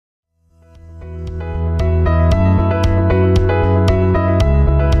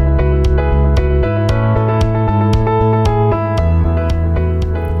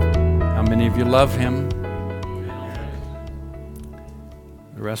love him?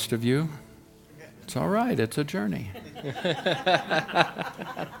 The rest of you? It's all right. It's a journey.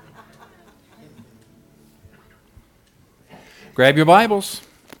 Grab your Bibles.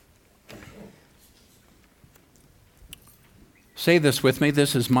 Say this with me.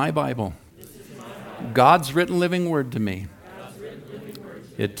 This is my Bible. God's written living word to me.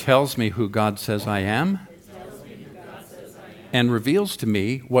 It tells me who God says I am and reveals to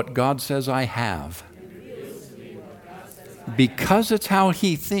me what God says I have. Because it's how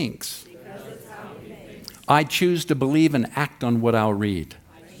he thinks, I choose to believe and act on what I'll read.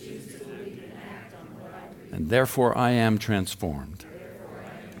 And therefore I am transformed.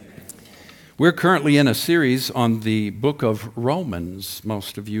 We're currently in a series on the book of Romans.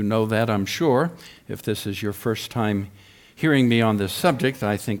 Most of you know that, I'm sure. If this is your first time hearing me on this subject,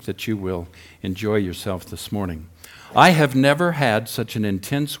 I think that you will enjoy yourself this morning. I have never had such an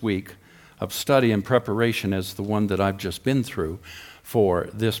intense week of study and preparation as the one that I've just been through for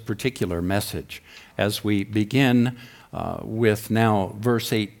this particular message. As we begin with now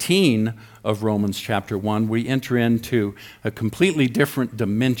verse 18 of Romans chapter 1, we enter into a completely different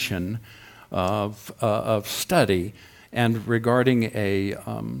dimension of study and regarding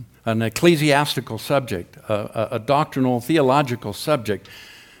an ecclesiastical subject, a doctrinal, theological subject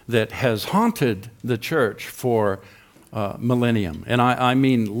that has haunted the church for millennium. And I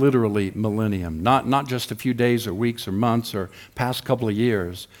mean literally millennium, not just a few days or weeks or months or past couple of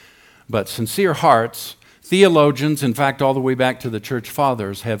years, but sincere hearts. Theologians, in fact, all the way back to the church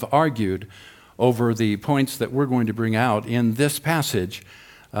fathers, have argued over the points that we're going to bring out in this passage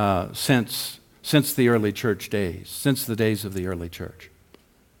since the early church days, since the days of the early church.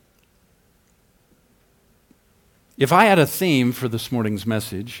 If I had a theme for this morning's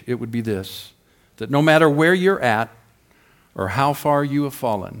message, it would be this, that no matter where you're at or how far you have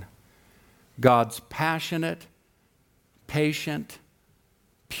fallen, God's passionate, patient,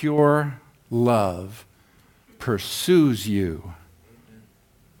 pure love pursues you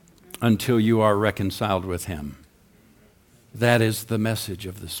until you are reconciled with him. That is the message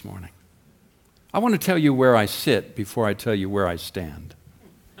of this morning. I want to tell you where I sit before I tell you where I stand.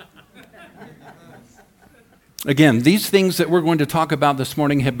 Again, these things that we're going to talk about this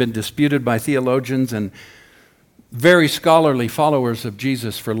morning have been disputed by theologians and very scholarly followers of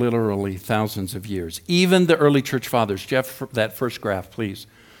Jesus for literally thousands of years. Even the early church fathers. Jeff, that first graph, please.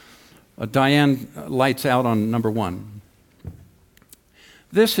 Diane, lights out on number 1.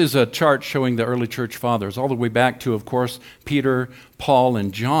 This is a chart showing the early church fathers, all the way back to, of course, Peter, Paul,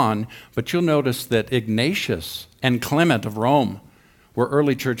 and John. But you'll notice that Ignatius and Clement of Rome were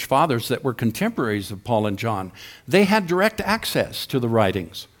early church fathers that were contemporaries of Paul and John. They had direct access to the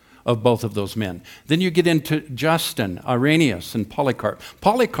writings of both of those men. Then you get into Justin, Irenaeus, and Polycarp.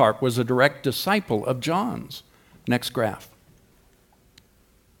 Polycarp was a direct disciple of John's. Next graph.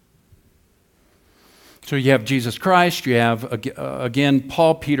 So you have Jesus Christ, you have, again,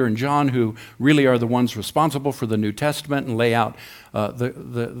 Paul, Peter, and John, who really are the ones responsible for the New Testament and lay out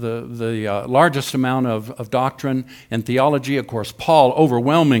the largest amount of doctrine and theology. Of course, Paul,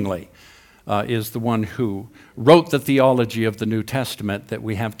 overwhelmingly, is the one who wrote the theology of the New Testament that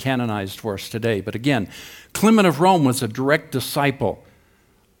we have canonized for us today. But again, Clement of Rome was a direct disciple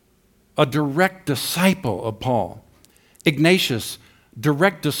of Paul. Ignatius,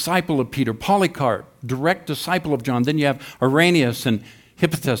 direct disciple of Peter. Polycarp, direct disciple of John. Then you have Irenaeus and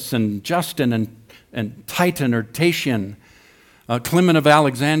Hippolytus and Justin and Titan or Tatian, Clement of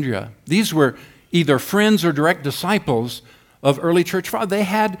Alexandria. These were either friends or direct disciples of early church fathers. They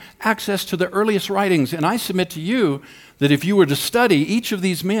had access to the earliest writings. And I submit to you that if you were to study each of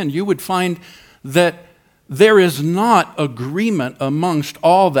these men, you would find that there is not agreement amongst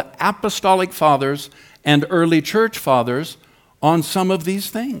all the apostolic fathers and early church fathers on some of these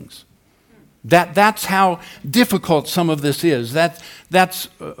things. That's how difficult some of this is. That's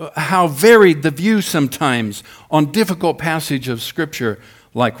how varied the view sometimes on difficult passage of Scripture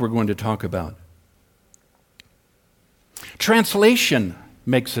like we're going to talk about. Translation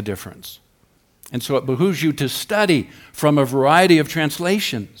makes a difference. And so it behooves you to study from a variety of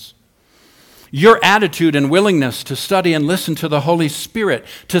translations. Your attitude and willingness to study and listen to the Holy Spirit,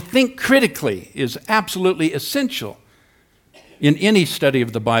 to think critically, is absolutely essential in any study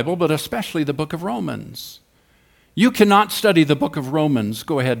of the Bible, but especially the book of Romans. You cannot study the book of Romans.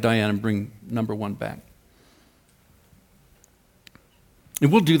 Go ahead, Diane, and bring number 1 back.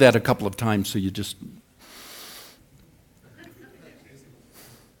 And we'll do that a couple of times so you just...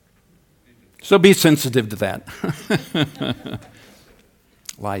 So be sensitive to that.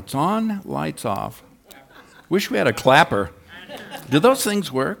 Lights on, lights off. Wish we had a clapper. Do those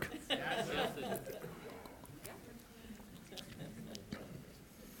things work?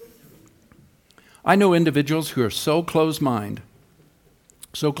 I know individuals who are so close-minded,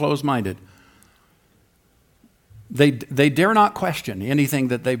 they dare not question anything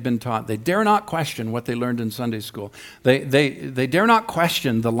that they've been taught. They dare not question what they learned in Sunday school. They dare not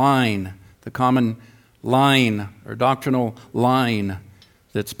question the line, the common line or doctrinal line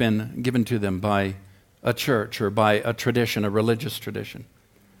that's been given to them by a church or by a tradition, a religious tradition.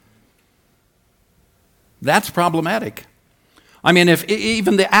 That's problematic. I mean, if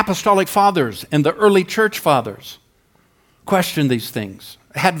even the apostolic fathers and the early church fathers questioned these things,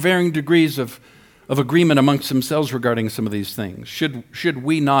 had varying degrees of agreement amongst themselves regarding some of these things, should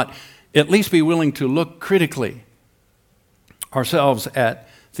we not at least be willing to look critically ourselves at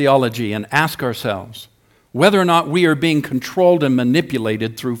theology and ask ourselves whether or not we are being controlled and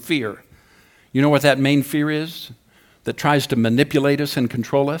manipulated through fear? You know what that main fear is that tries to manipulate us and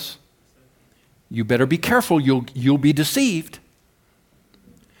control us? You better be careful, you'll be deceived.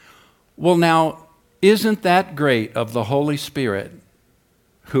 Well, now, isn't that great of the Holy Spirit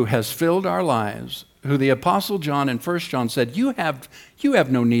who has filled our lives, who the Apostle John in 1 John said, you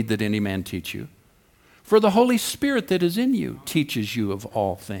have no need that any man teach you, for the Holy Spirit that is in you teaches you of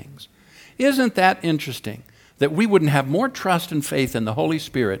all things. Isn't that interesting? That we wouldn't have more trust and faith in the Holy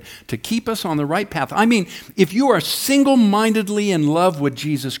Spirit to keep us on the right path. I mean, if you are single-mindedly in love with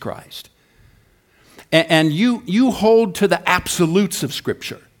Jesus Christ, and you hold to the absolutes of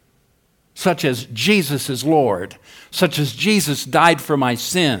Scripture, such as Jesus is Lord, such as Jesus died for my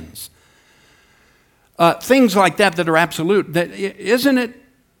sins, things like that are absolute,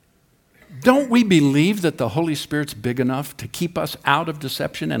 don't we believe that the Holy Spirit's big enough to keep us out of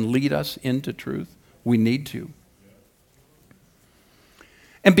deception and lead us into truth? We need to.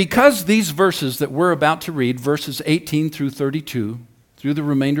 And because these verses that we're about to read, verses 18 through 32, through the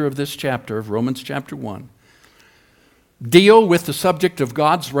remainder of this chapter of Romans chapter 1, deal with the subject of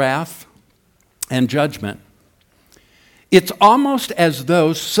God's wrath and judgment, it's almost as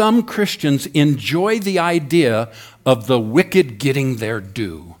though some Christians enjoy the idea of the wicked getting their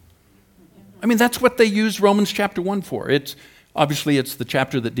due. I mean, that's what they use Romans chapter 1 for. It's the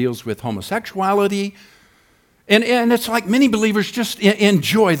chapter that deals with homosexuality. And it's like many believers just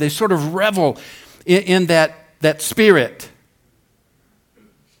enjoy, they sort of revel in that spirit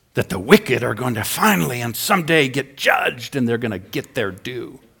that the wicked are going to finally and someday get judged and they're going to get their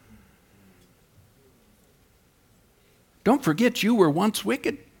due. Don't forget, you were once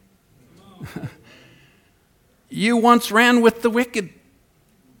wicked. You once ran with the wicked.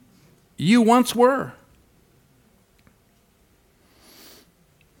 You once were.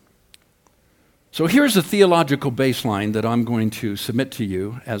 So here's a theological baseline that I'm going to submit to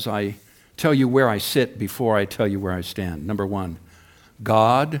you as I tell you where I sit before I tell you where I stand. Number one,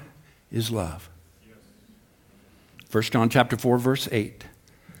 God is love. 1 John chapter 4, verse 8.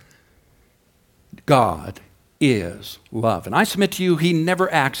 God is love. And I submit to you, he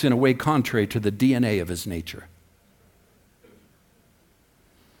never acts in a way contrary to the DNA of his nature.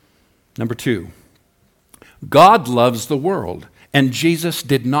 Number two, God loves the world, and Jesus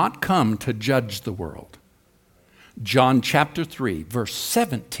did not come to judge the world. John chapter 3, verse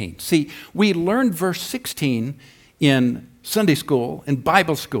 17. See, we learned verse 16 in Sunday school, in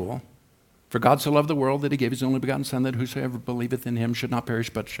Bible school. For God so loved the world that he gave his only begotten Son, that whosoever believeth in him should not perish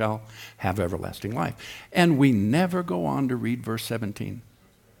but shall have everlasting life. And we never go on to read verse 17.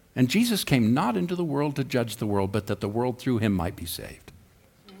 And Jesus came not into the world to judge the world, but that the world through him might be saved.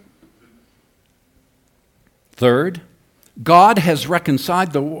 Third, God has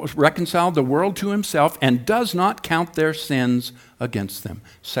reconciled the world to himself and does not count their sins against them.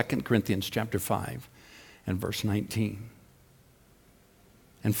 2 Corinthians chapter 5 and verse 19.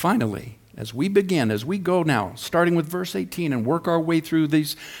 And finally, as we go now, starting with verse 18 and work our way through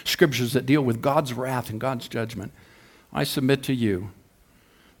these scriptures that deal with God's wrath and God's judgment, I submit to you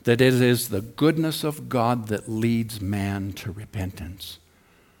that it is the goodness of God that leads man to repentance,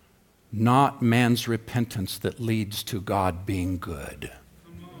 not man's repentance that leads to God being good.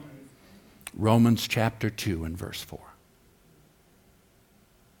 Romans chapter 2 and verse 4.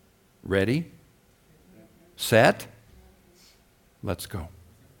 Ready? Set? Let's go.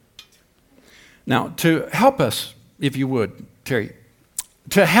 Now, to help us, if you would, Terry,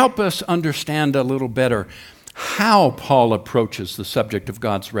 to help us understand a little better how Paul approaches the subject of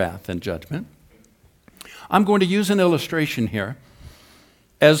God's wrath and judgment, I'm going to use an illustration here.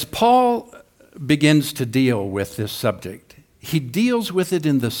 As Paul begins to deal with this subject, he deals with it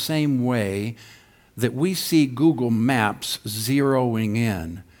in the same way that we see Google Maps zeroing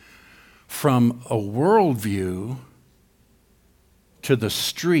in from a worldview to the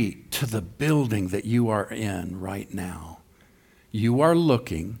street, to the building that you are in right now. You are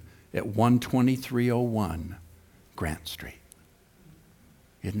looking at 12301 Grant Street.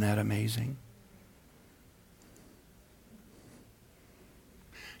 Isn't that amazing?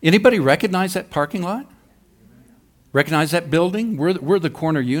 Anybody recognize that parking lot? Recognize that building? We're the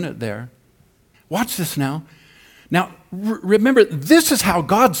corner unit there. Watch this now. Now, remember, this is how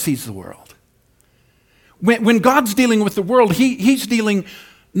God sees the world. When God's dealing with the world, He's dealing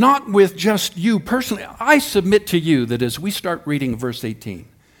not with just you personally. I submit to you that as we start reading verse 18,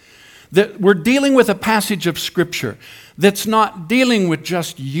 that we're dealing with a passage of Scripture that's not dealing with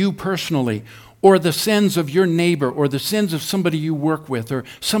just you personally or the sins of your neighbor or the sins of somebody you work with or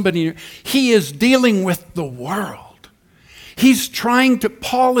somebody. He is dealing with the world.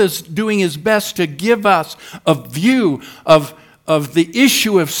 Paul is doing his best to give us a view of the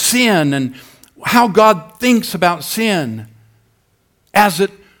issue of sin and how God thinks about sin as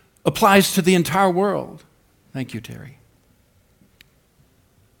it applies to the entire world. Thank you, Terry.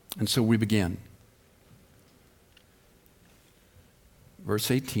 And so we begin.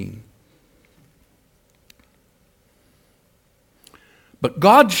 Verse 18. But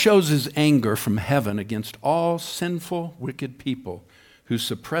God shows his anger from heaven against all sinful, wicked people who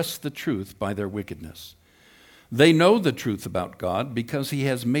suppress the truth by their wickedness. They know the truth about God because he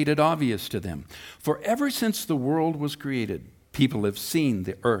has made it obvious to them. For ever since the world was created, people have seen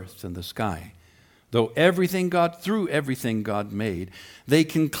the earth and the sky. Through everything God made, they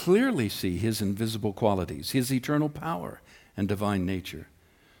can clearly see his invisible qualities, his eternal power and divine nature.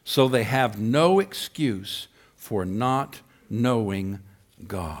 So they have no excuse for not knowing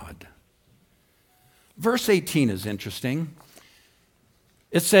God. Verse 18 is interesting.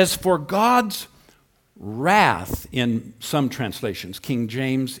 It says, for God's wrath in some translations. King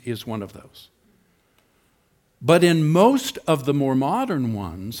James is one of those. But in most of the more modern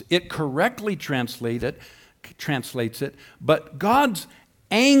ones, it correctly translates it, but God's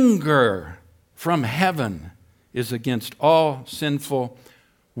anger from heaven is against all sinful,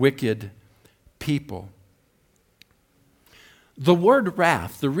 wicked people. The word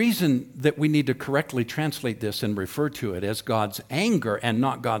wrath, the reason that we need to correctly translate this and refer to it as God's anger and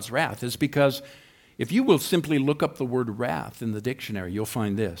not God's wrath is because if you will simply look up the word wrath in the dictionary, you'll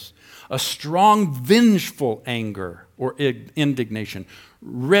find this: a strong, vengeful anger or indignation,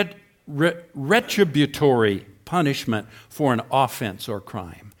 retributory punishment for an offense or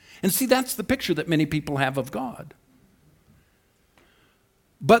crime. And see, that's the picture that many people have of God.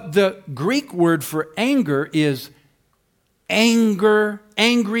 But the Greek word for anger is anger,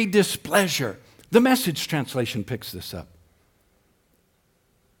 angry displeasure. The Message translation picks this up.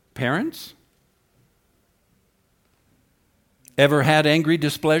 Parents? Ever had angry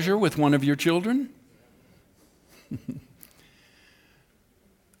displeasure with one of your children?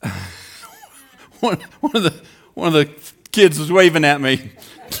 one of the kids was waving at me.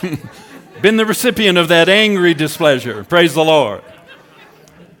 Been the recipient of that angry displeasure. Praise the Lord.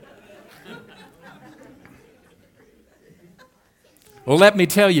 Well, let me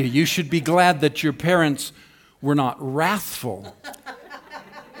tell you, you should be glad that your parents were not wrathful.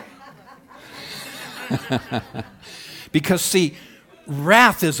 Because, see,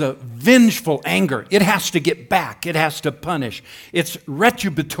 wrath is a vengeful anger. It has to get back. It has to punish. It's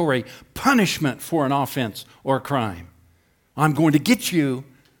retributory punishment for an offense or a crime. I'm going to get you.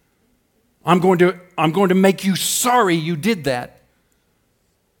 I'm going to make you sorry you did that.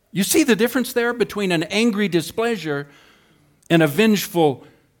 You see the difference there between an angry displeasure and a vengeful,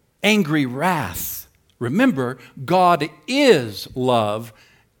 angry wrath. Remember, God is love,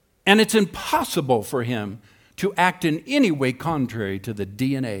 and it's impossible for him to act in any way contrary to the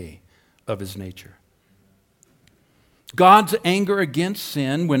DNA of his nature. God's anger against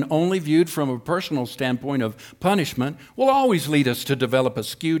sin, when only viewed from a personal standpoint of punishment, will always lead us to develop a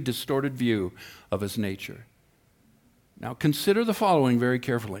skewed, distorted view of his nature. Now consider the following very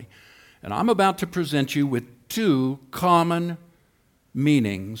carefully. And I'm about to present you with two common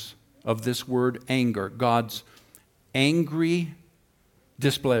meanings of this word anger, God's angry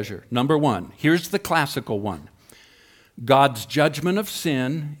displeasure. Number one, here's the classical one. God's judgment of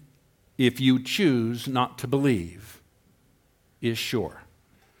sin, if you choose not to believe, is sure.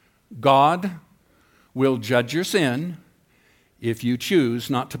 God will judge your sin if you choose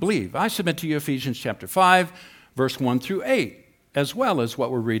not to believe. I submit to you Ephesians chapter 5, verse 1 through 8, as well as what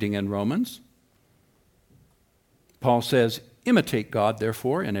we're reading in Romans. Paul says, imitate God,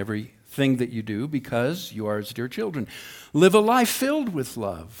 therefore, in everything that you do, because you are his dear children. Live a life filled with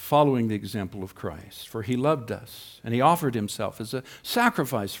love, following the example of Christ. For he loved us, and he offered himself as a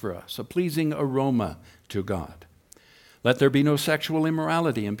sacrifice for us, a pleasing aroma to God. Let there be no sexual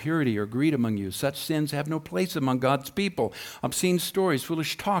immorality, impurity, or greed among you. Such sins have no place among God's people. Obscene stories,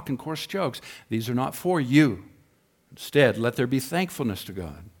 foolish talk, and coarse jokes, these are not for you. Instead, let there be thankfulness to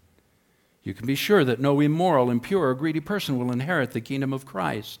God. You can be sure that no immoral, impure, or greedy person will inherit the kingdom of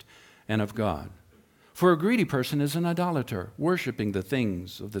Christ and of God. For a greedy person is an idolater, worshiping the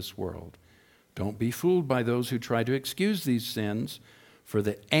things of this world. Don't be fooled by those who try to excuse these sins, for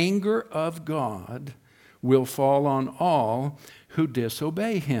the anger of God will fall on all who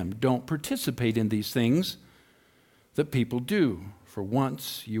disobey him. Don't participate in these things that people do. For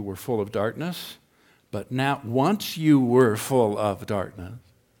once you were full of darkness, but now, once you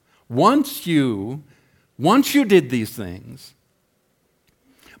did these things,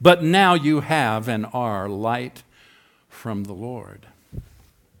 but now you have and are light from the Lord.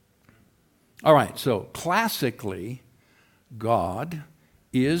 All right, so classically, God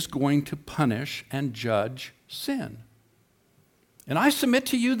is going to punish and judge sin. And I submit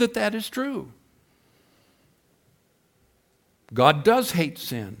to you that that is true. God does hate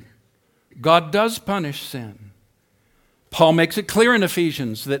sin. God does punish sin. Paul makes it clear in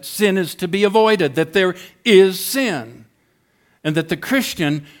Ephesians that sin is to be avoided, that there is sin, and that the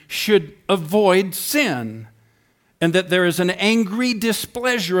Christian should avoid sin, and that there is an angry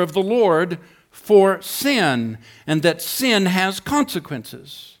displeasure of the Lord for sin, and that sin has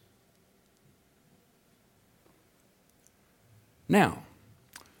consequences. Now,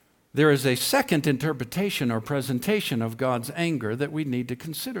 there is a second interpretation or presentation of God's anger that we need to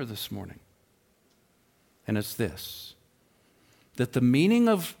consider this morning. And it's this, that the meaning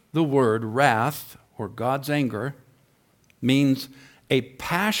of the word wrath, or God's anger, means a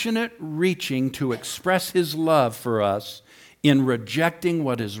passionate reaching to express his love for us in rejecting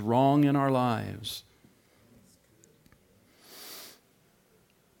what is wrong in our lives.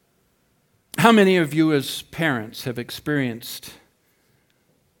 How many of you as parents have experienced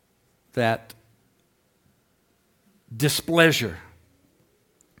that displeasure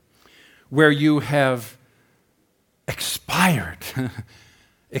where you have expired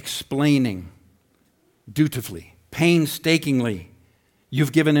explaining dutifully, painstakingly?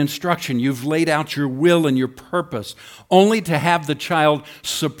 You've given instruction, you've laid out your will and your purpose, only to have the child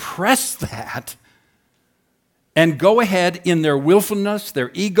suppress that and go ahead in their willfulness, their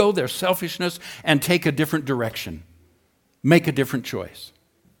ego, their selfishness, and take a different direction, make a different choice.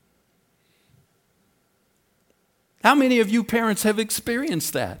 How many of you parents have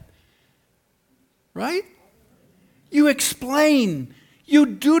experienced that? Right? You explain, you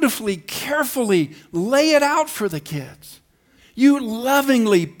dutifully, carefully lay it out for the kids. You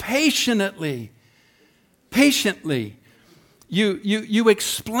lovingly, patiently, you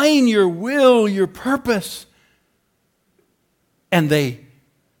explain your will, your purpose, and they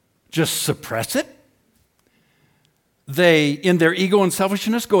just suppress it. They, in their ego and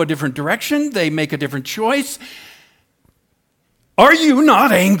selfishness, go a different direction. They make a different choice. Are you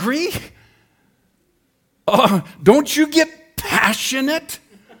not angry? Don't you get passionate?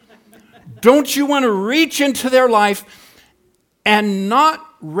 Don't you want to reach into their life and not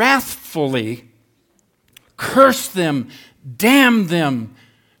wrathfully curse them, damn them,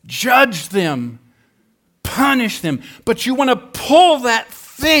 judge them, punish them, but you want to pull that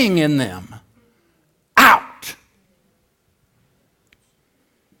thing in them out?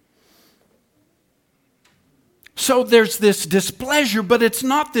 So there's this displeasure, but it's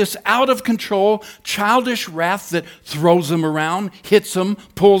not this out of control, childish wrath that throws them around, hits them,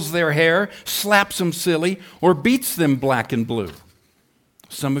 pulls their hair, slaps them silly, or beats them black and blue.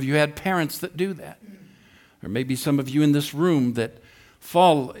 Some of you had parents that do that. Or maybe some of you in this room that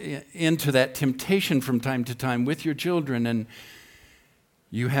fall into that temptation from time to time with your children, and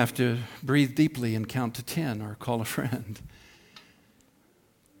you have to breathe deeply and count to 10 or call a friend.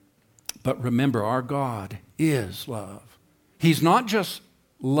 But remember, our God is love. He's not just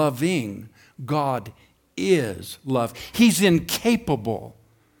loving. God is love. He's incapable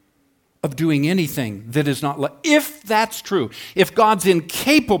of doing anything that is not love. If that's true, if God's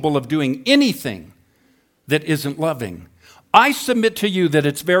incapable of doing anything that isn't loving, I submit to you that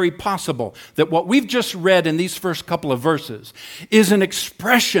it's very possible that what we've just read in these first couple of verses is an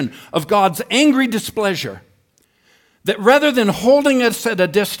expression of God's angry displeasure. That rather than holding us at a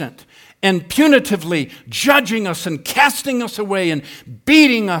distance and punitively judging us and casting us away and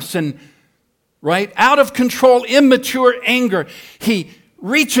beating us and, right, out of control, immature anger, he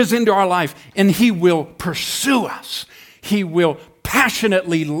reaches into our life and he will pursue us. He will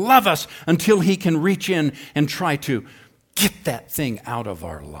passionately love us until he can reach in and try to get that thing out of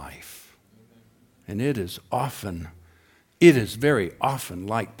our life. And it is very often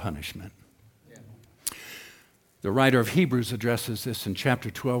like punishment. The writer of Hebrews addresses this in chapter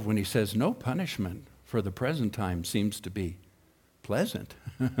 12 when he says, no punishment for the present time seems to be pleasant,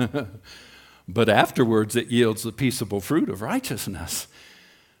 but afterwards it yields the peaceable fruit of righteousness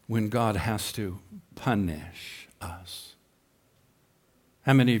when God has to punish us.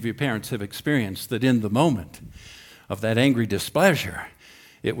 How many of you parents have experienced that in the moment of that angry displeasure,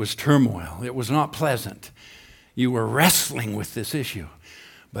 it was turmoil, it was not pleasant. You were wrestling with this issue.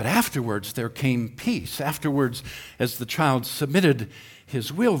 But afterwards there came peace. Afterwards, as the child submitted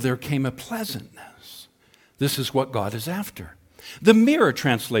his will, there came a pleasantness. This is what God is after. The Mirror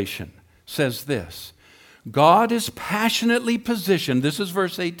translation says this: God is passionately positioned, this is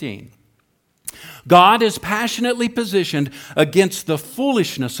verse 18. God is passionately positioned against the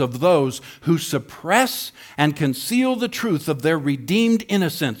foolishness of those who suppress and conceal the truth of their redeemed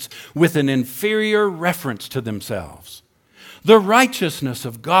innocence with an inferior reference to themselves. The righteousness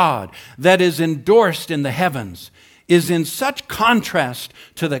of God that is endorsed in the heavens is in such contrast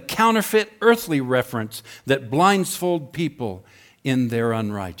to the counterfeit earthly reference that blindfolds people in their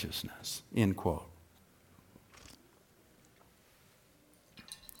unrighteousness. End quote.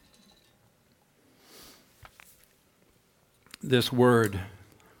 This word,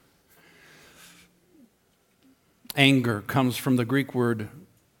 anger, comes from the Greek word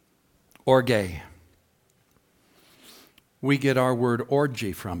orge. We get our word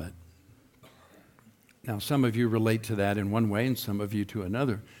orgy from it. Now, some of you relate to that in one way and some of you to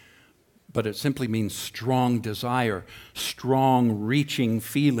another, but it simply means strong desire, strong reaching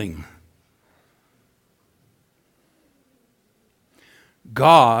feeling.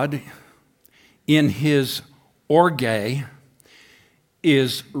 God, in his orge,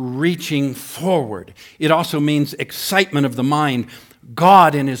 is reaching forward. It also means excitement of the mind.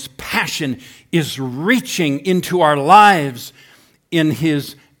 God in his passion is reaching into our lives in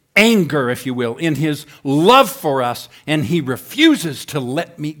his anger, if you will, in his love for us, and he refuses to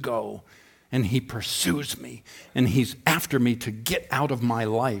let me go. And he pursues me, and he's after me to get out of my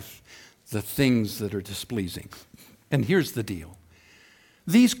life the things that are displeasing. And here's the deal.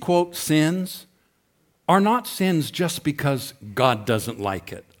 These, quote, sins are not sins just because God doesn't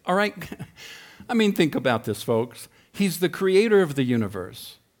like it. All right? I mean, think about this, folks. He's the creator of the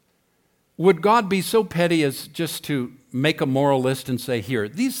universe. Would God be so petty as just to make a moral list and say, here,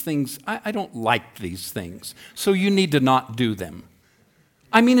 these things, I don't like these things, so you need to not do them?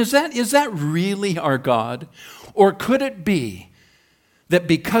 I mean, is that really our God? Or could it be that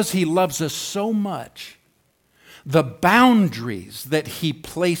because he loves us so much, the boundaries that he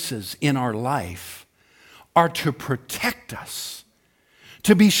places in our life are to protect us,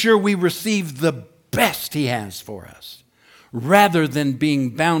 to be sure we receive the best he has for us, rather than being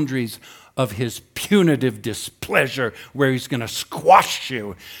boundaries of his punitive displeasure where he's going to squash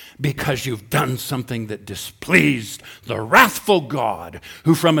you because you've done something that displeased the wrathful God,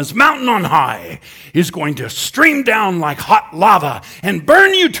 who from his mountain on high is going to stream down like hot lava and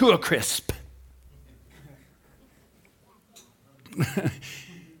burn you to a crisp.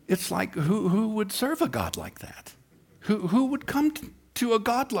 It's like, who would serve a God like that? Who would come to a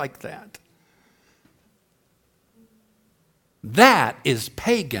God like that? That is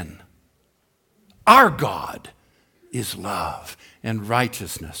pagan. Our God is love and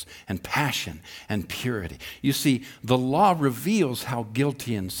righteousness and passion and purity. You see, the law reveals how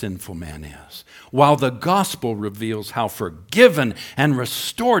guilty and sinful man is, while the gospel reveals how forgiven and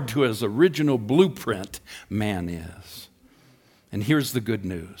restored to his original blueprint man is. And here's the good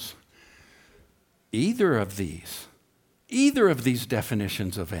news. Either of these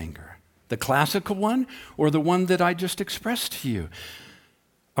definitions of anger, the classical one or the one that I just expressed to you,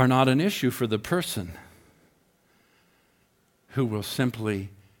 are not an issue for the person who will simply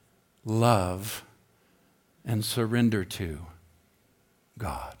love and surrender to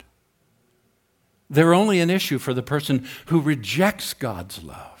God. They're only an issue for the person who rejects God's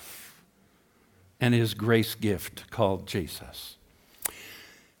love and his grace gift called Jesus.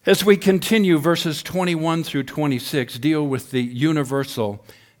 As we continue, verses 21 through 26 deal with the universal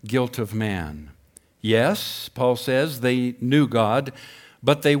guilt of man. Yes, Paul says, they knew God,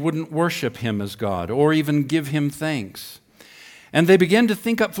 but they wouldn't worship him as God or even give him thanks. And they began to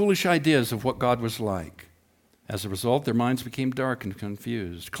think up foolish ideas of what God was like. As a result, their minds became dark and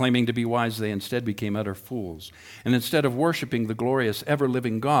confused. Claiming to be wise, they instead became utter fools. And instead of worshiping the glorious,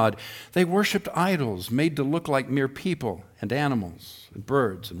 ever-living God, they worshiped idols made to look like mere people and animals and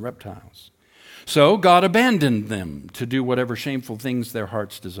birds and reptiles. So God abandoned them to do whatever shameful things their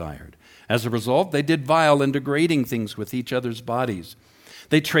hearts desired. As a result, they did vile and degrading things with each other's bodies.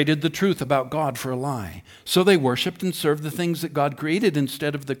 They traded the truth about God for a lie. So they worshiped and served the things that God created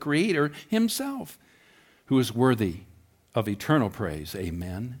instead of the Creator himself, who is worthy of eternal praise.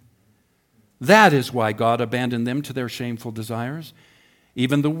 Amen. That is why God abandoned them to their shameful desires.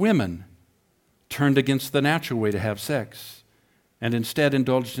 Even the women turned against the natural way to have sex and instead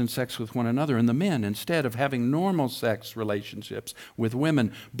indulged in sex with one another. And the men, instead of having normal sex relationships with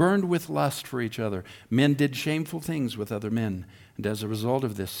women, burned with lust for each other. Men did shameful things with other men. And as a result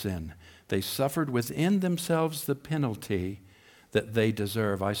of this sin, they suffered within themselves the penalty that they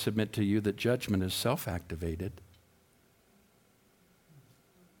deserve. I submit to you that judgment is self-activated.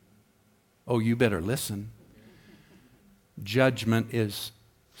 Oh, you better listen. Judgment is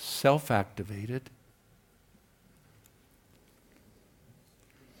self-activated.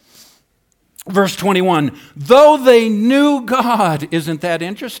 Verse 21, though they knew God, isn't that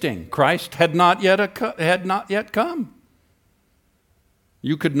interesting? Christ had not yet come.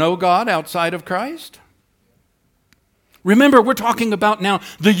 You could know God outside of Christ? Remember, we're talking about now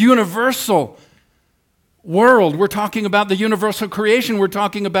the universal world. We're talking about the universal creation. We're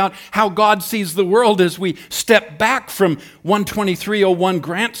talking about how God sees the world as we step back from 12301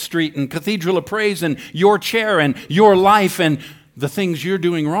 Grant Street and Cathedral of Praise and your chair and your life and the things you're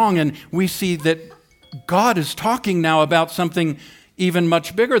doing wrong. And we see that God is talking now about something even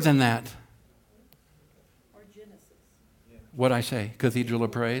much bigger than that. Or Genesis. What'd I say? Cathedral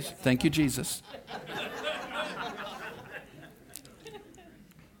of Praise? Thank you, Jesus.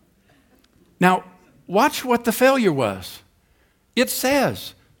 Now, watch what the failure was. It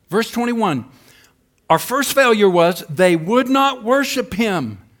says, verse 21, our first failure was they would not worship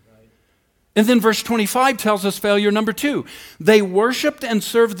him. And then verse 25 tells us failure number 2. They worshiped and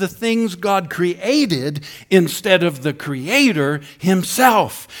served the things God created instead of the Creator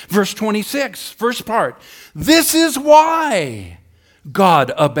himself. Verse 26, first part. This is why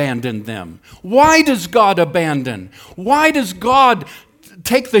God abandoned them. Why does God abandon? Why does God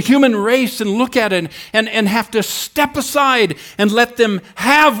take the human race and look at it and have to step aside and let them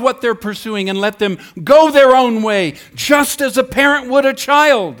have what they're pursuing and let them go their own way, just as a parent would a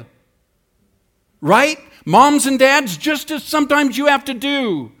child? Right? Moms and dads, just as sometimes you have to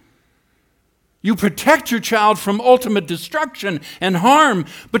do. You protect your child from ultimate destruction and harm,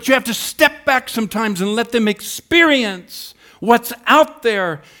 but you have to step back sometimes and let them experience what's out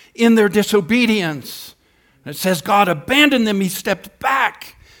there in their disobedience. It says God abandoned them, he stepped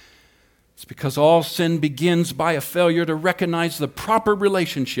back. It's because all sin begins by a failure to recognize the proper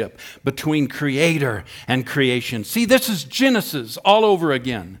relationship between Creator and creation. See, this is Genesis all over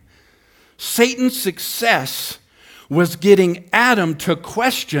again. Satan's success was getting Adam to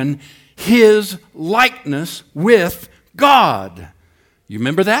question his likeness with God. You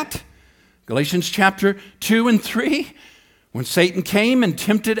remember that? Galatians chapter 2 and 3, when Satan came and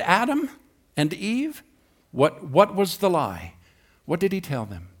tempted Adam and Eve. What was the lie? What did he tell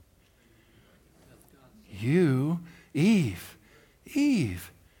them? You, Eve,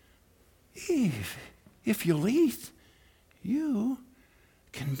 if you'll eat, you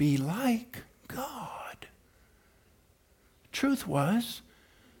can be like God. Truth was,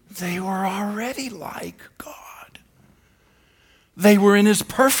 they were already like God. They were in his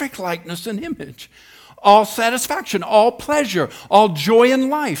perfect likeness and image. All satisfaction, all pleasure, all joy in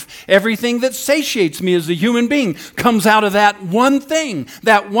life, everything that satiates me as a human being comes out of that one thing,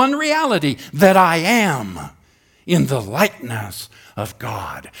 that one reality, that I am in the likeness of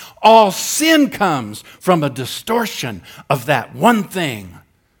God. All sin comes from a distortion of that one thing,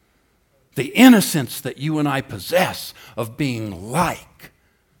 the innocence that you and I possess of being like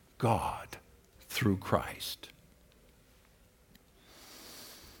God through Christ.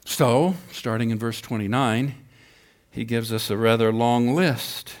 So, starting in verse 29, he gives us a rather long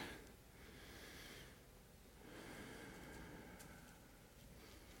list.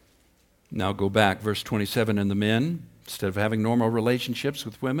 Now go back, verse 27, and the men, instead of having normal relationships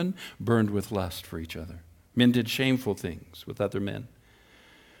with women, burned with lust for each other. Men did shameful things with other men.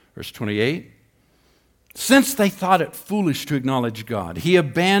 Verse 28, since they thought it foolish to acknowledge God, he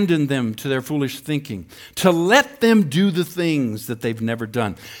abandoned them to their foolish thinking, to let them do the things that they've never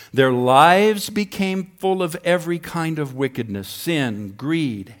done. Their lives became full of every kind of wickedness, sin,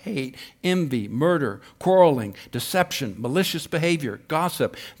 greed, hate, envy, murder, quarreling, deception, malicious behavior,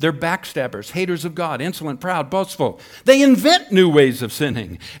 gossip. They're backstabbers, haters of God, insolent, proud, boastful. They invent new ways of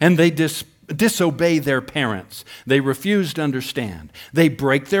sinning, and they disobey their parents. They refuse to understand. They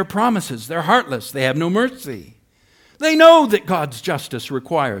break their promises. They're heartless. They have no mercy. They know that God's justice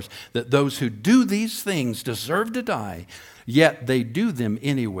requires that those who do these things deserve to die, yet they do them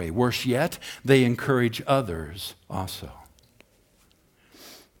anyway. Worse yet, they encourage others also.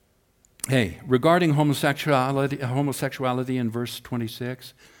 Hey, regarding homosexuality in verse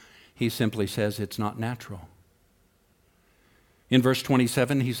 26, He simply says it's not natural. In verse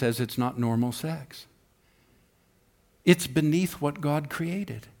 27, he says it's not normal sex. It's beneath what God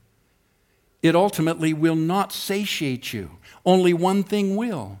created. It ultimately will not satiate you. Only one thing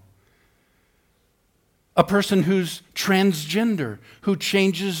will. A person who's transgender, who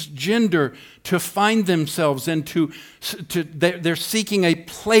changes gender to find themselves and they're seeking a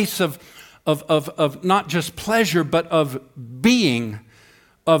place of not just pleasure, but of being,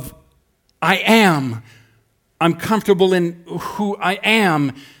 of I'm comfortable in who I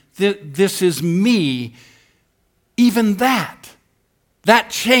am, this is me. Even that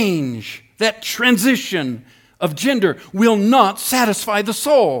change, that transition of gender will not satisfy the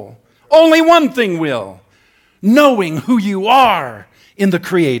soul. Only one thing will. Knowing who you are in the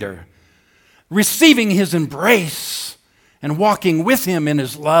Creator. Receiving His embrace and walking with Him in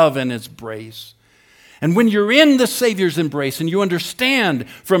His love and His grace. And when you're in the Savior's embrace and you understand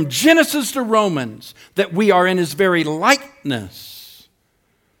from Genesis to Romans that we are in His very likeness,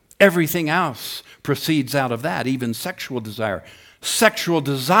 everything else proceeds out of that, even sexual desire. Sexual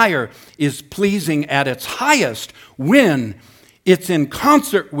desire is pleasing at its highest when it's in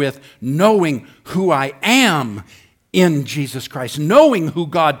concert with knowing who I am in Jesus Christ, knowing who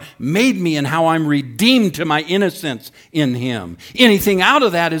God made me and how I'm redeemed to my innocence in Him. Anything out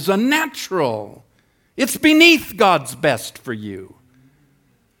of that is unnatural. It's beneath God's best for you.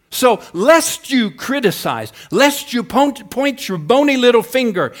 So, lest you criticize, lest you point your bony little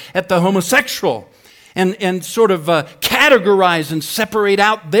finger at the homosexual and sort of categorize and separate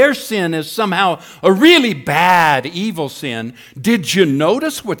out their sin as somehow a really bad, evil sin, did you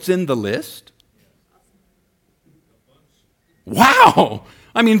notice what's in the list? Wow!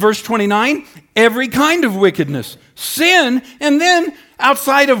 I mean, verse 29, every kind of wickedness, sin, and then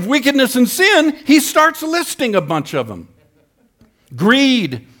outside of wickedness and sin, he starts listing a bunch of them.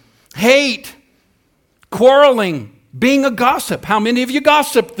 Greed, hate, quarreling, being a gossip. How many of you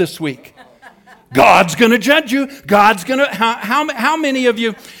gossiped this week? God's going to judge you. God's going to. How many of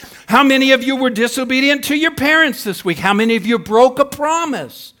you were disobedient to your parents this week? How many of you broke a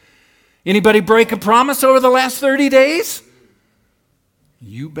promise? Anybody break a promise over the last 30 days?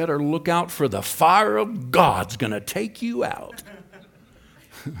 You better look out, for the fire of God's going to take you out.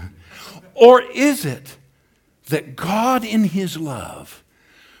 Or is it that God in His love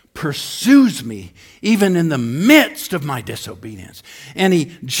pursues me even in the midst of my disobedience, and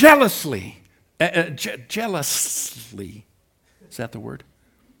He jealously, is that the word?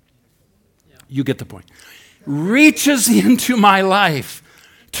 Yeah. You get the point. Reaches into my life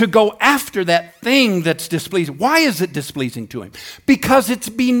to go after that thing that's displeasing. Why is it displeasing to Him? Because it's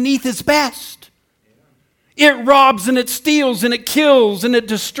beneath His best. It robs and it steals and it kills and it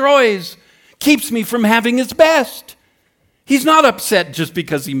destroys, keeps me from having His best. He's not upset just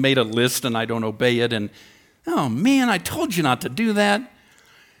because He made a list and I don't obey it and, oh man, I told you not to do that.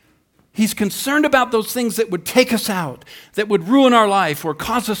 He's concerned about those things that would take us out, that would ruin our life or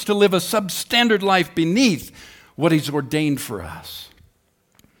cause us to live a substandard life beneath what He's ordained for us.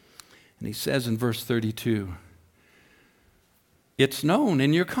 And He says in verse 32, it's known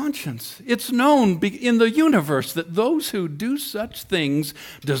in your conscience. It's known in the universe that those who do such things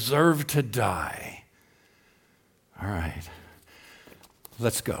deserve to die. All right,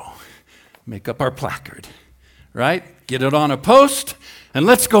 let's go. Make up our placard, right? Get it on a post. And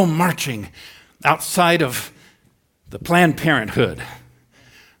let's go marching outside of the Planned Parenthood.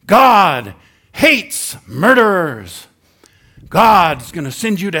 God hates murderers. God's going to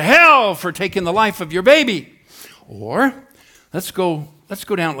send you to hell for taking the life of your baby. Or let's go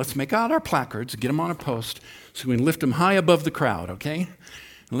down, let's make out our placards, get them on a post so we can lift them high above the crowd, okay?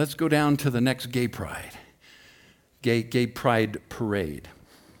 And let's go down to the next gay pride. Gay pride parade.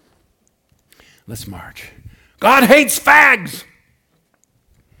 Let's march. God hates fags.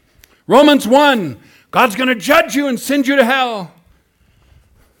 Romans 1, God's going to judge you and send you to hell.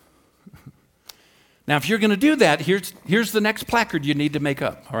 Now, if you're going to do that, here's the next placard you need to make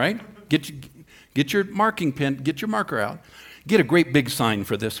up, all right? Get your marking pen, get your marker out. Get a great big sign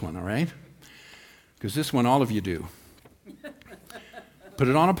for this one, all right? Because this one all of you do. Put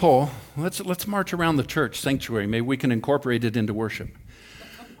it on a pole. Let's march around the church sanctuary. Maybe we can incorporate it into worship.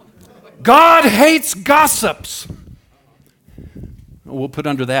 God hates gossips. We'll put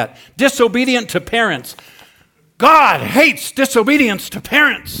under that, disobedient to parents. God hates disobedience to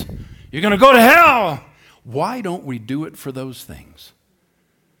parents. You're going to go to hell. Why don't we do it for those things?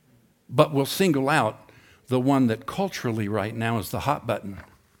 But we'll single out the one that culturally right now is the hot button.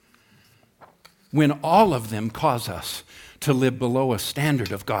 When all of them cause us to live below a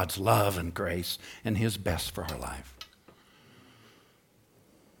standard of God's love and grace and His best for our life.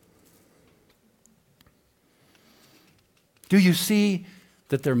 Do you see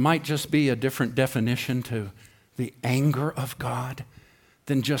that there might just be a different definition to the anger of God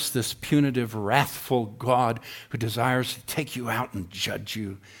than just this punitive, wrathful God who desires to take you out and judge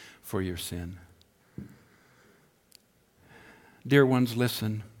you for your sin? Dear ones,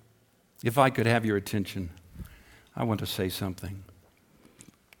 listen. If I could have your attention, I want to say something.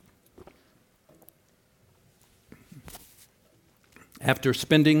 After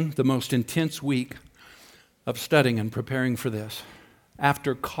spending the most intense week of studying and preparing for this,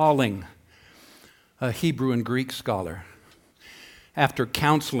 after calling a Hebrew and Greek scholar, after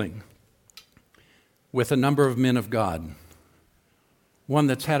counseling with a number of men of God, one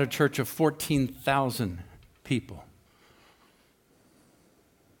that's had a church of 14,000 people,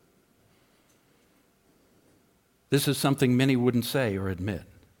 this is something many wouldn't say or admit.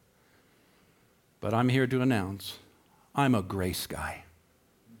 But I'm here to announce I'm a grace guy.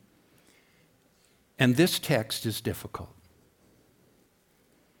 And this text is difficult.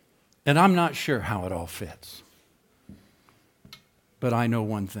 And I'm not sure how it all fits. But I know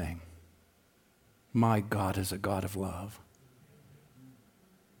one thing. My God is a God of love.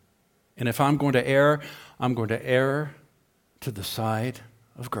 And if I'm going to err, I'm going to err to the side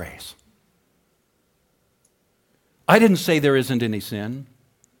of grace. I didn't say there isn't any sin.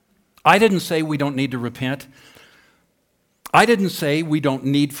 I didn't say we don't need to repent. I didn't say we don't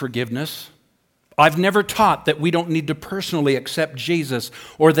need forgiveness. I've never taught that we don't need to personally accept Jesus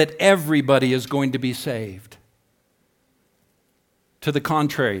or that everybody is going to be saved. To the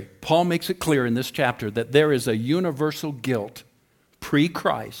contrary, Paul makes it clear in this chapter that there is a universal guilt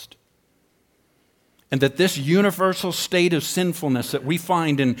pre-Christ, and that this universal state of sinfulness that we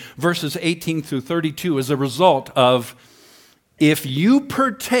find in verses 18 through 32 is a result of, if you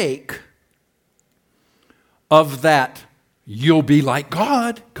partake of that, you'll be like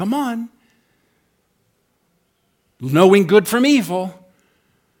God. Come on. Knowing good from evil,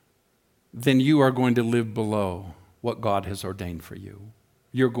 then you are going to live below what God has ordained for you.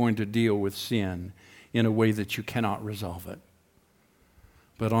 You're going to deal with sin in a way that you cannot resolve it.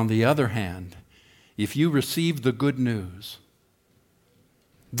 But on the other hand, if you receive the good news,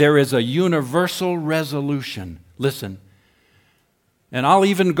 there is a universal resolution. Listen, and I'll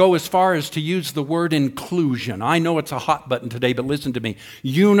even go as far as to use the word inclusion. I know it's a hot button today, but listen to me.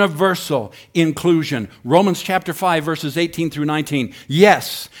 Universal inclusion. Romans chapter 5, verses 18 through 19.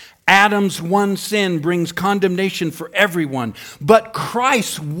 Yes, Adam's one sin brings condemnation for everyone, but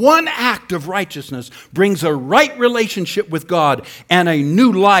Christ's one act of righteousness brings a right relationship with God and a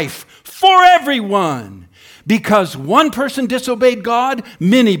new life for everyone. Because one person disobeyed God,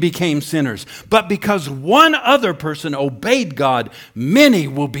 many became sinners. But because one other person obeyed God, many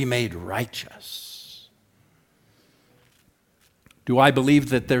will be made righteous. Do I believe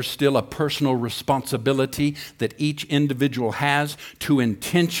that there's still a personal responsibility that each individual has to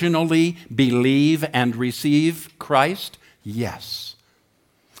intentionally believe and receive Christ? Yes.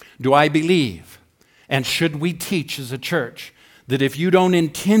 Do I believe, and should we teach as a church, that if you don't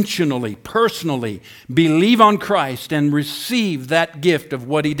intentionally, personally believe on Christ and receive that gift of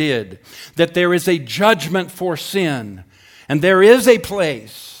what He did, that there is a judgment for sin and there is a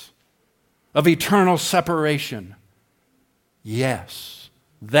place of eternal separation? Yes,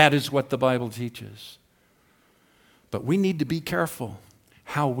 that is what the Bible teaches. But we need to be careful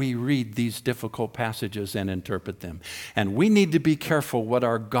how we read these difficult passages and interpret them. And we need to be careful what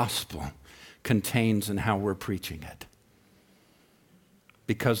our gospel contains and how we're preaching it.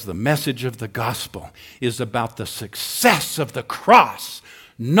 Because the message of the gospel is about the success of the cross,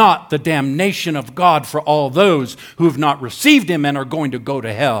 not the damnation of God for all those who have not received Him and are going to go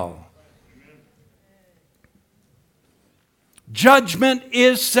to hell. Judgment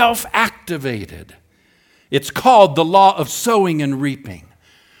is self-activated. It's called the law of sowing and reaping.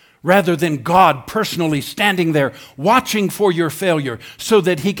 Rather than God personally standing there watching for your failure so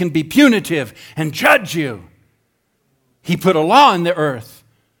that He can be punitive and judge you, He put a law in the earth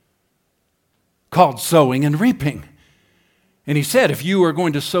called sowing and reaping. And He said, if you are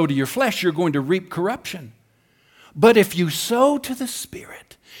going to sow to your flesh, you're going to reap corruption. But if you sow to the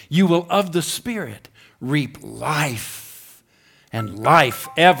Spirit, you will of the Spirit reap life, and life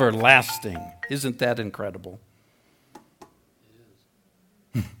everlasting. Isn't that incredible?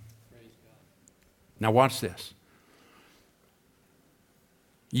 It is. Now watch this.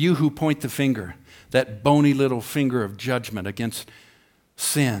 You who point the finger, that bony little finger of judgment against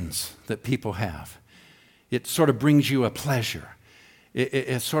sins that people have, it sort of brings you a pleasure.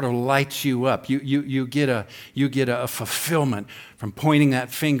 It sort of lights you up. You get a fulfillment from pointing that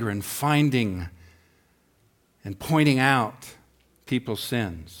finger and finding and pointing out people's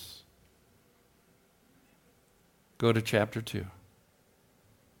sins. Go to chapter 2.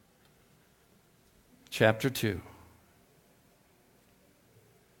 Chapter 2.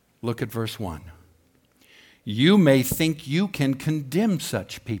 Look at verse 1. You may think you can condemn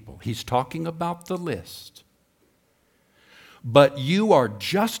such people. He's talking about the list. But you are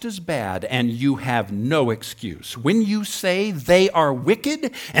just as bad, and you have no excuse. When you say they are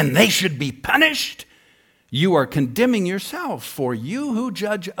wicked and they should be punished, you are condemning yourself, for you who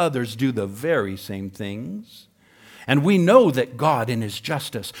judge others do the very same things. And we know that God in His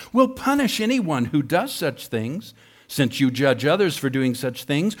justice will punish anyone who does such things. Since you judge others for doing such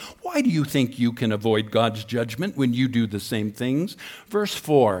things, why do you think you can avoid God's judgment when you do the same things? Verse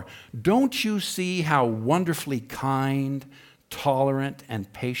 4, don't you see how wonderfully kind, tolerant,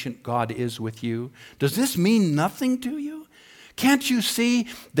 and patient God is with you? Does this mean nothing to you? Can't you see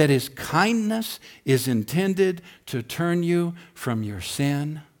that His kindness is intended to turn you from your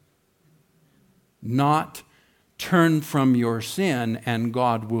sin? Not turn from your sin and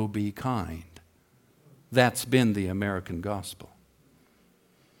God will be kind. That's been the American gospel.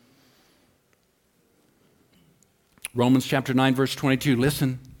 Romans chapter 9, verse 22.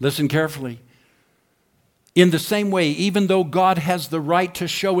 Listen carefully. In the same way, even though God has the right to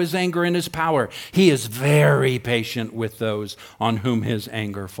show His anger and His power, He is very patient with those on whom His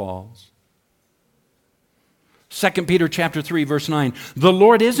anger falls. 2 Peter chapter 3, verse 9. The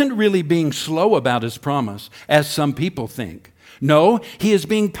Lord isn't really being slow about His promise, as some people think. No, He is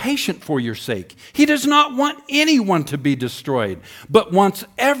being patient for your sake. He does not want anyone to be destroyed, but wants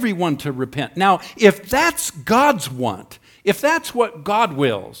everyone to repent. Now, if that's God's want, if that's what God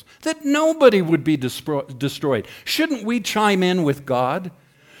wills, that nobody would be destroyed, shouldn't we chime in with God?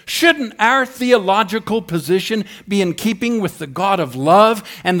 Shouldn't our theological position be in keeping with the God of love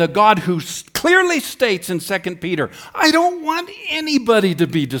and the God who clearly states in 2 Peter, I don't want anybody to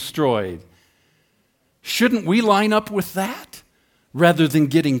be destroyed? Shouldn't we line up with that rather than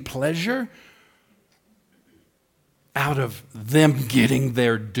getting pleasure out of them getting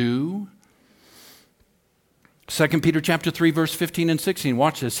their due? 2 Peter chapter 3, verse 15 and 16.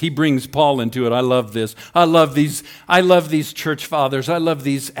 Watch this. He brings Paul into it. I love this. I love these church fathers. I love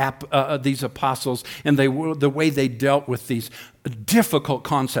these apostles and the way they dealt with these difficult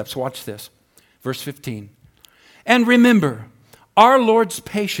concepts. Watch this. Verse 15. And remember, our Lord's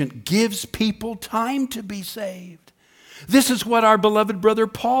patience gives people time to be saved. This is what our beloved brother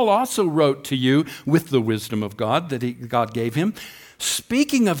Paul also wrote to you with the wisdom of God that God gave him,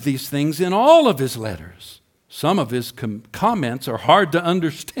 speaking of these things in all of his letters. Some of his comments are hard to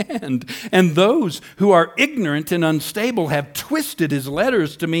understand, and those who are ignorant and unstable have twisted his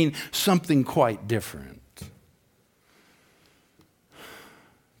letters to mean something quite different.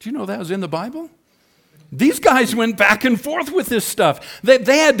 Do you know that was in the Bible? These guys went back and forth with this stuff.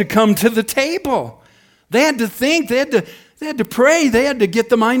 They had to come to the table. They had to think. They had to pray. They had to get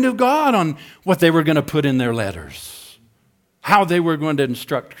the mind of God on what they were going to put in their letters, how they were going to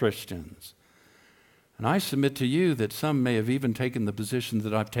instruct Christians. And I submit to you that some may have even taken the position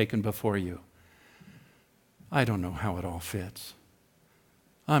that I've taken before you. I don't know how it all fits.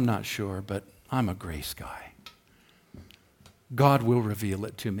 I'm not sure, but I'm a grace guy. God will reveal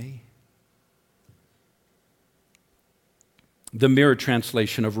it to me. The Mirror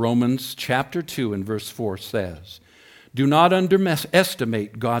translation of Romans chapter 2 and verse 4 says, do not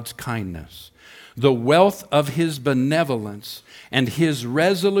underestimate God's kindness, the wealth of His benevolence, and His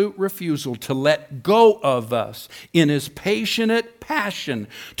resolute refusal to let go of us in His passionate passion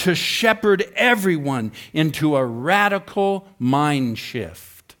to shepherd everyone into a radical mind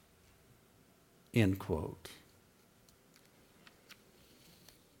shift. End quote.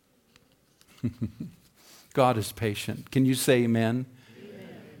 God is patient. Can you say amen? Amen?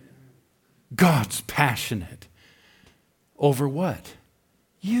 God's passionate. Over what?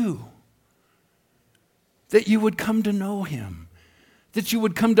 You. That you would come to know Him. That you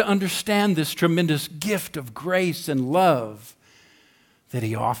would come to understand this tremendous gift of grace and love that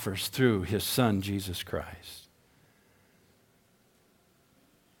He offers through His Son, Jesus Christ.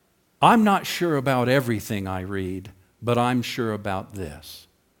 I'm not sure about everything I read, but I'm sure about this.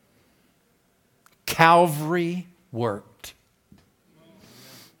 Calvary worked.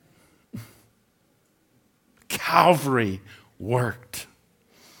 Calvary worked.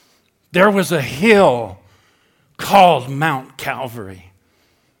 There was a hill called Mount Calvary.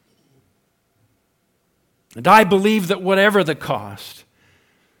 And I believe that whatever the cost,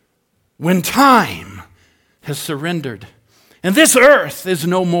 when time has surrendered and this earth is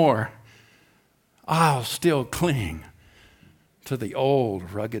no more, I'll still cling to the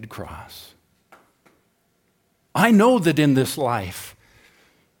old rugged cross. I know that in this life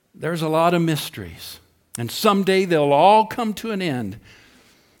there's a lot of mysteries. And someday they'll all come to an end.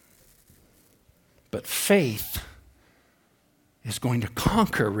 But faith is going to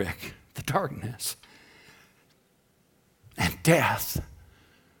conquer, Rick, the darkness and death.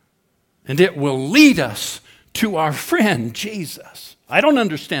 And it will lead us to our friend, Jesus. I don't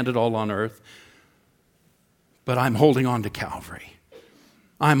understand it all on earth, but I'm holding on to Calvary.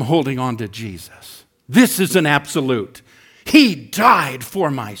 I'm holding on to Jesus. This is an absolute. He died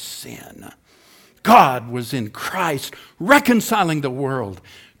for my sin. God was in Christ reconciling the world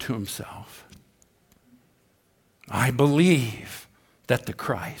to himself. I believe that the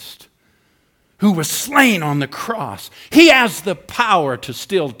Christ who was slain on the cross, he has the power to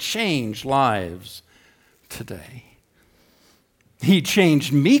still change lives today. He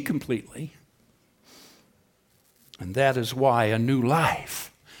changed me completely. And that is why a new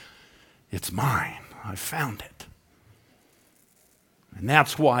life, it's mine. I found it. And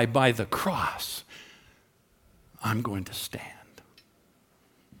that's why by the cross, I'm going to stand.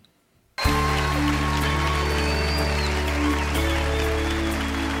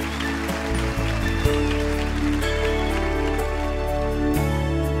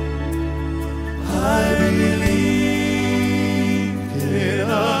 I believe in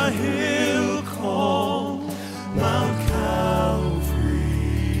a hill called Mount Calvary.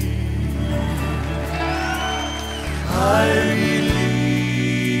 I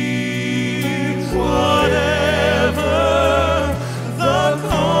believe whatever the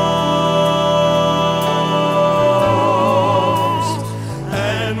cost,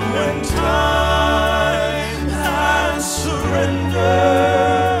 and when time has surrendered,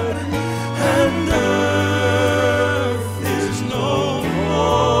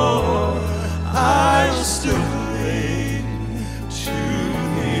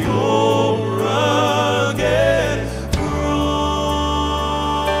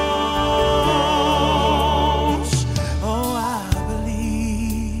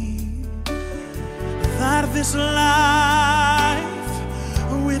 this life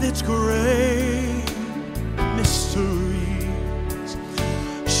with its great mysteries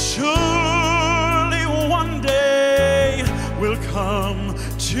surely one day will come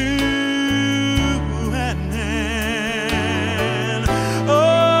to an end.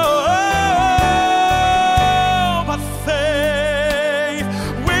 Oh, but faith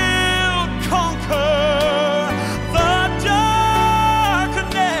will conquer the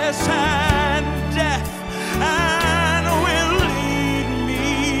darkness and death, and will lead me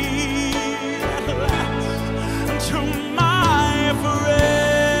at last to my friend.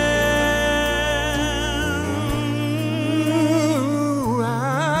 I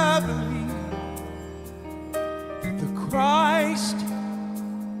believe that the Christ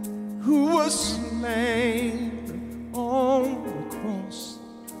who was slain on the cross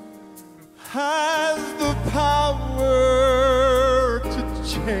has the power